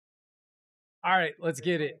All right, let's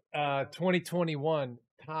get it. 2021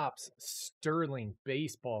 Topps Sterling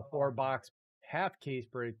Baseball 4-box half case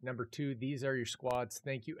break number 2. These are your squads.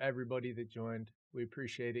 Thank you everybody that joined. We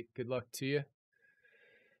appreciate it. Good luck to you.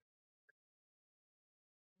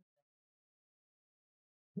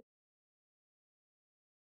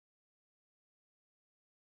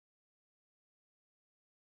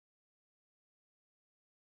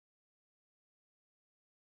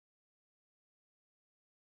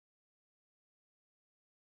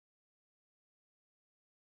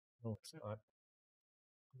 No, it's not.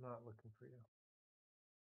 I'm not looking for you.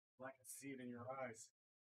 I can see it in your eyes.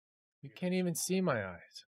 You can't even see my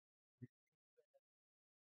eyes.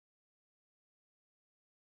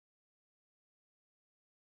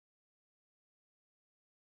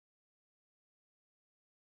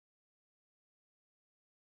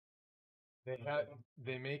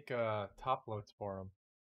 They make top loads for them,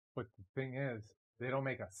 but the thing is, they don't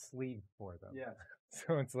make a sleeve for them. Yeah.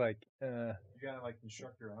 So it's like, You gotta like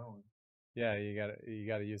construct your own. yeah, you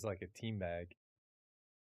gotta use like a team bag.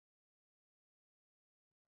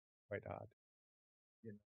 Quite odd.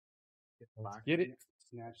 Get it.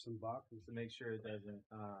 Snatch some boxes to make sure it doesn't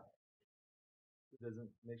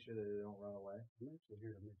make sure that they don't run away. I'm actually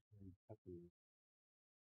here to make sure you cut them.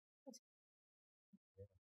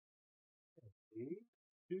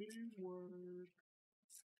 Teamwork.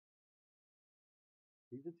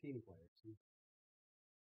 He's a team player.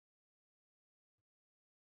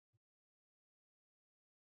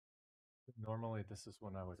 Normally, this is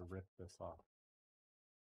when I would rip this off.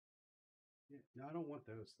 Yeah, no, I don't want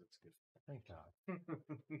those. That's good. Thank God.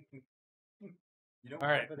 You don't All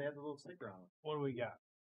want right. it, but they have the little sticker on it. What do we got?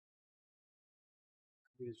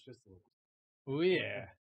 It's just a little. Oh yeah!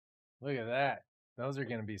 Look at that. Those are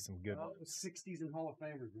gonna be some good ones. 60s and Hall of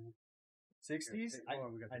Famers, man. 60s? I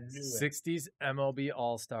knew it. 60s MLB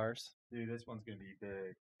All Stars Dude, this one's gonna be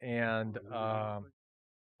big. and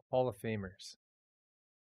Hall of Famers.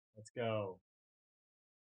 Let's go.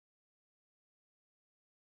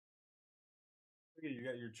 Look at you,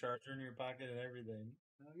 got your charger in your pocket and everything.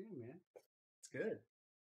 Oh yeah, man. It's good.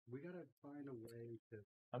 We gotta find a way to.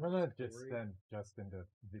 I'm gonna just send Justin to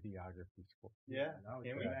videography school. Yeah, I'll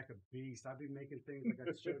come back a beast. I've been making things like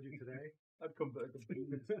I showed you today. I've come back a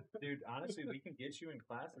beast. Dude, honestly, we can get you in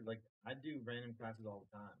classes. Like, I do random classes all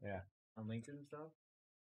the time. Yeah. On LinkedIn and stuff.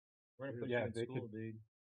 We're gonna put you in school, dude.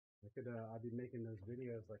 I'll be making those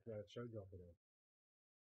videos like I showed y'all today.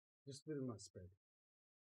 Just put in my spread.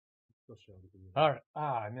 Still show them to you. All right.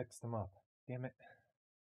 I mixed them up. Damn it.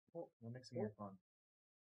 Well, that makes it more fun.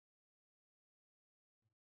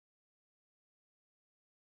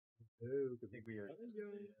 I think we are.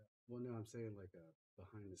 Well, no, I'm saying like a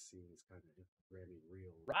behind the scenes kind of Grammy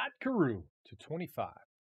reel. Rod Carew to 25.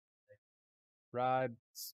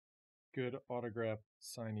 Rod's good autograph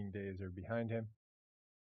signing days are behind him.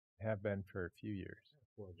 Have been for a few years.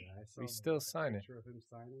 Poor guy. We still sign it. Picture of him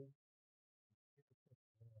signing.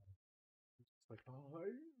 It's like, oh, I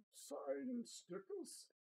sign stickers.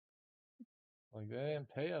 Like, they didn't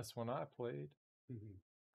pay us when I played.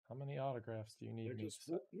 How many autographs do you need me to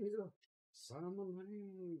sign? Sign on my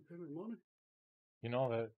name, pay me money. You know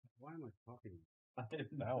that. Why am I talking?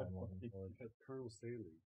 That one wasn't good. That's Colonel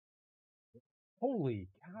Stanley. Holy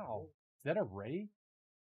cow. Is that a Ray?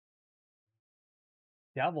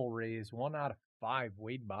 Devil Rays, 1 out of 5.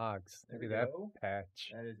 Wade Boggs. Look at that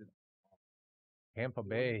patch. That is Tampa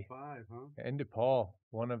Bay. 5, huh? And DePaul,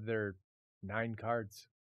 one of their 9 cards.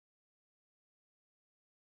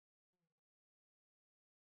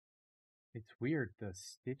 It's weird. The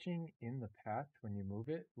stitching in the patch when you move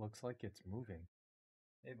it looks like it's moving.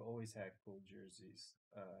 They've always had cool jerseys,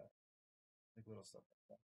 like little stuff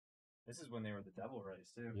like that. This is when they were the Devil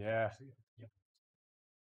Rays too. Yeah.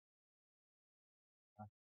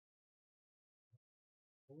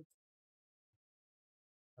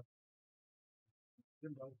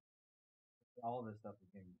 All of this stuff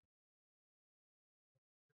became.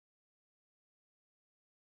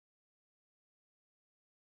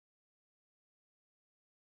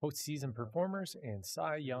 Postseason performers and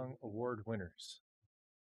Cy Young Award winners.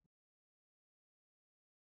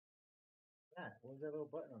 Yeah, what was that little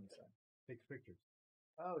button on the side? Take pictures.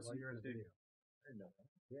 Oh, so you're in a video. I didn't know that.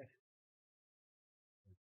 Yeah.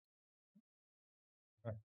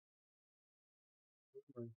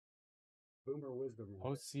 Boomer Wisdom.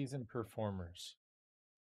 Postseason performers.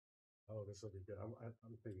 Oh, this will be good.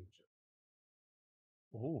 I'm thinking.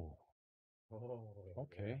 Oh. Oh.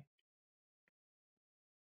 Okay.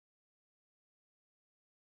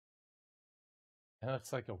 That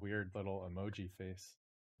looks like a weird little emoji face.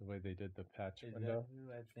 The way they did the patch window.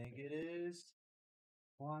 Who I think it is?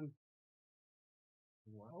 One.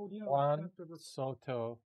 Juan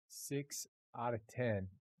Soto, 6 out of 10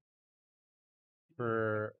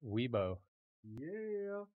 for Weibo.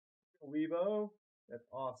 Yeah. Weibo. That's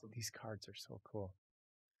awesome. These cards are so cool.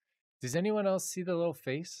 Does anyone else see the little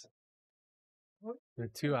face? The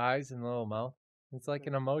two eyes and the little mouth? It's like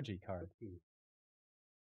an emoji card.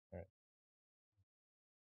 All right.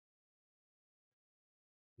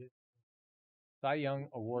 Cy Young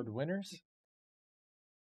Award winners.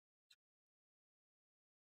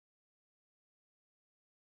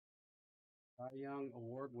 Cy Young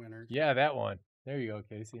Award winners. Yeah, that one. There you go,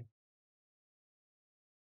 Casey.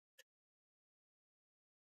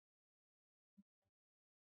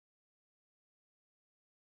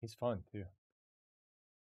 He's fun, too.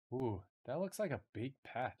 Ooh, that looks like a big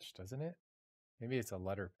patch, doesn't it? Maybe it's a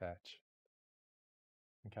letter patch.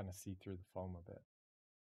 You can kind of see through the foam a bit.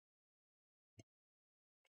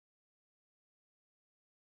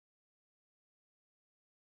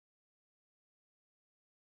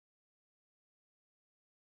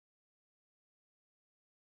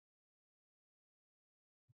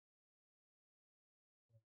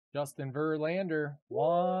 Justin Verlander,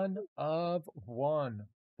 1 of 1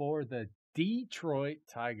 for the Detroit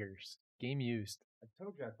Tigers. Game used. I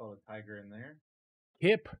told you I felt a tiger in there.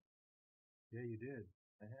 Kip. Yeah, you did.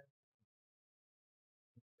 I had.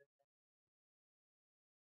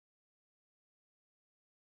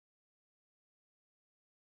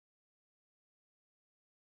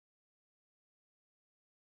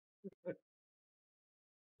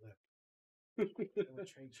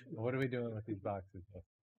 What are we doing with these boxes?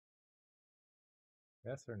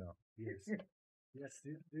 Yes or no? Yes. Yes,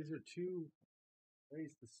 these are two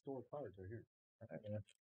ways to store cards right here.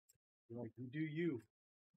 Like, you do you.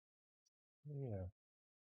 Yeah.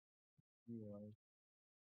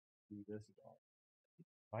 Do this all.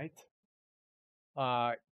 Right?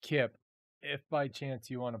 Kip, if by chance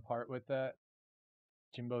you want to part with that,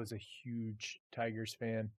 Jimbo's a huge Tigers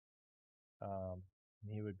fan.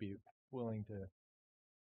 He would be willing to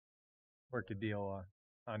work a deal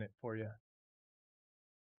on it for you.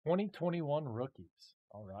 2021 rookies.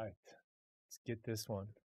 All right. Let's get this one.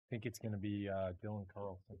 I think it's going to be Dylan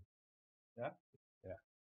Carlson. Yeah? Yeah.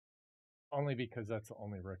 Only because that's the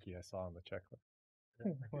only rookie I saw on the checklist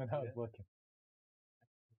when I was looking.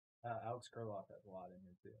 Alex Kurloff has a lot in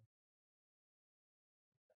here, too.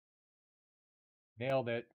 Nailed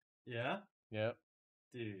it. Yeah? Yep.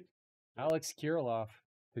 Dude. Alex Kirilloff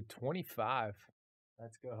to 25.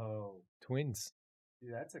 Let's go. Twins.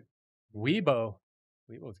 Dude, that's a... Weibo.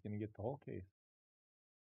 Weibo's going to get the whole case.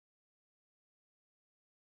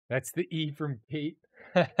 That's the E from Kate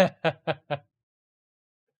on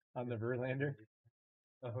the Verlander.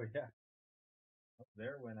 Oh, yeah. Up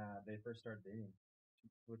there when they first started dating.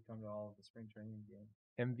 She would come to all of the spring training games.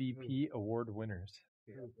 MVP award winners.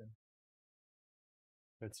 Yeah.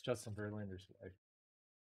 That's Justin Verlander's wife.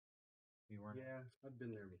 You weren't. Yeah, I've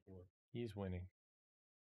been there before. He's winning.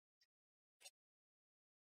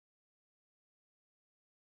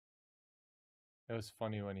 It was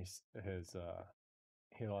funny when he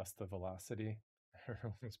lost the velocity.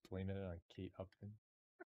 Everyone was blaming it on Kate Upton.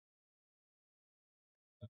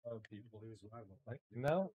 Oh, people lose live.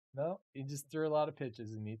 No. He just threw a lot of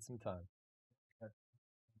pitches and needs some time.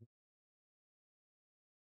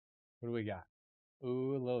 What do we got?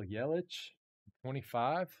 Ooh, a little Yelich.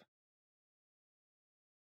 25.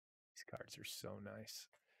 These cards are so nice.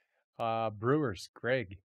 Brewers,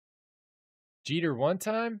 Greg. Jeter one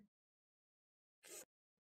time.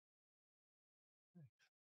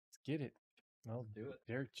 Let's get it. Well, do it.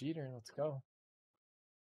 Derek Jeter, let's go.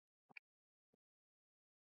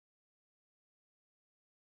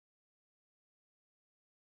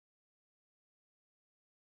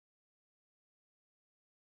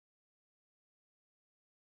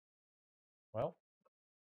 Well,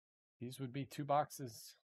 these would be 2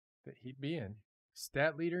 boxes that he'd be in.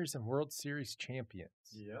 Stat leaders and World Series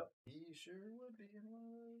champions. Yep. He sure would be in one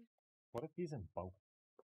of those. What if he's in both?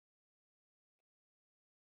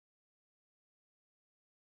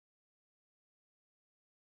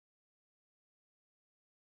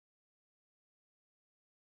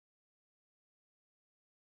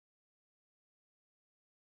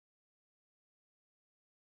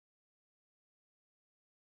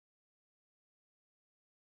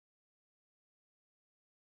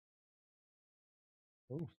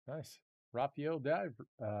 Ooh, nice. Rafael Devers.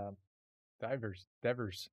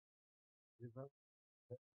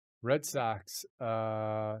 Red Sox,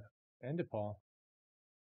 Endipal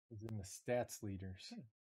is in the stats leaders.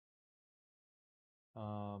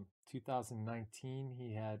 2019,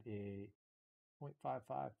 he had a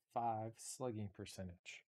 .555 slugging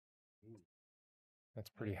percentage. That's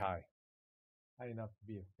pretty high. High enough to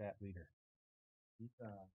be a fat leader. He's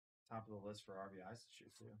top of the list for RBIs this year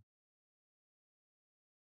too.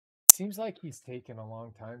 Seems like he's taken a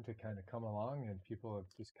long time to kind of come along, and people have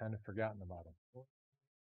just kind of forgotten about him.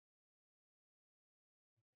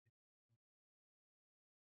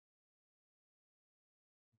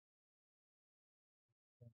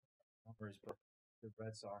 Numbers, but the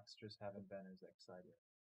Red Sox just haven't been as excited.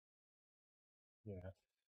 Yeah.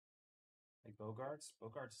 Like Bogarts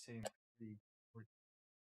seeing the.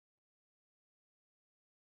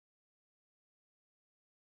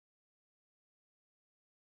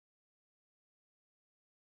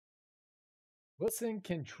 Wilson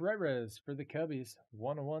Contreras for the Cubbies.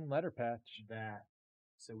 1-1 letter patch. That.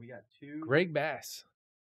 So we got two. Greg Bass.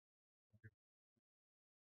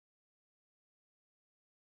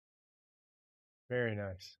 Very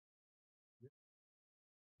nice.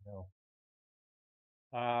 No.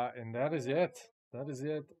 And that is it. That is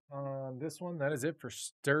it on this one. That is it for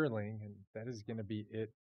Sterling. And that is going to be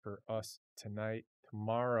it for us tonight.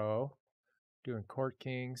 Tomorrow, doing Court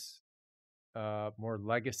Kings, more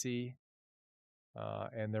Legacy.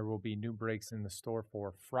 And there will be new breaks in the store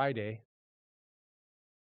for Friday.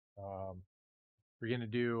 We're going to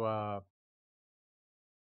do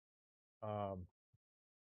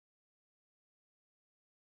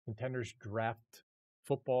Contenders Draft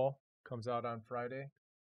Football comes out on Friday.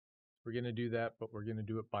 We're going to do that, but we're going to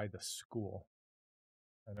do it by the school.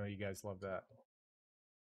 I know you guys love that.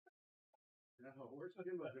 No, we're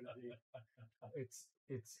talking about it.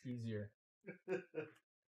 It's easier.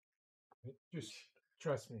 Just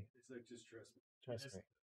trust me. It's like, just trust me. Trust me.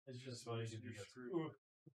 It's just funny to be screwed.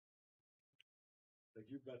 Like,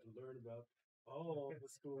 you've got to learn about all the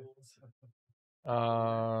schools.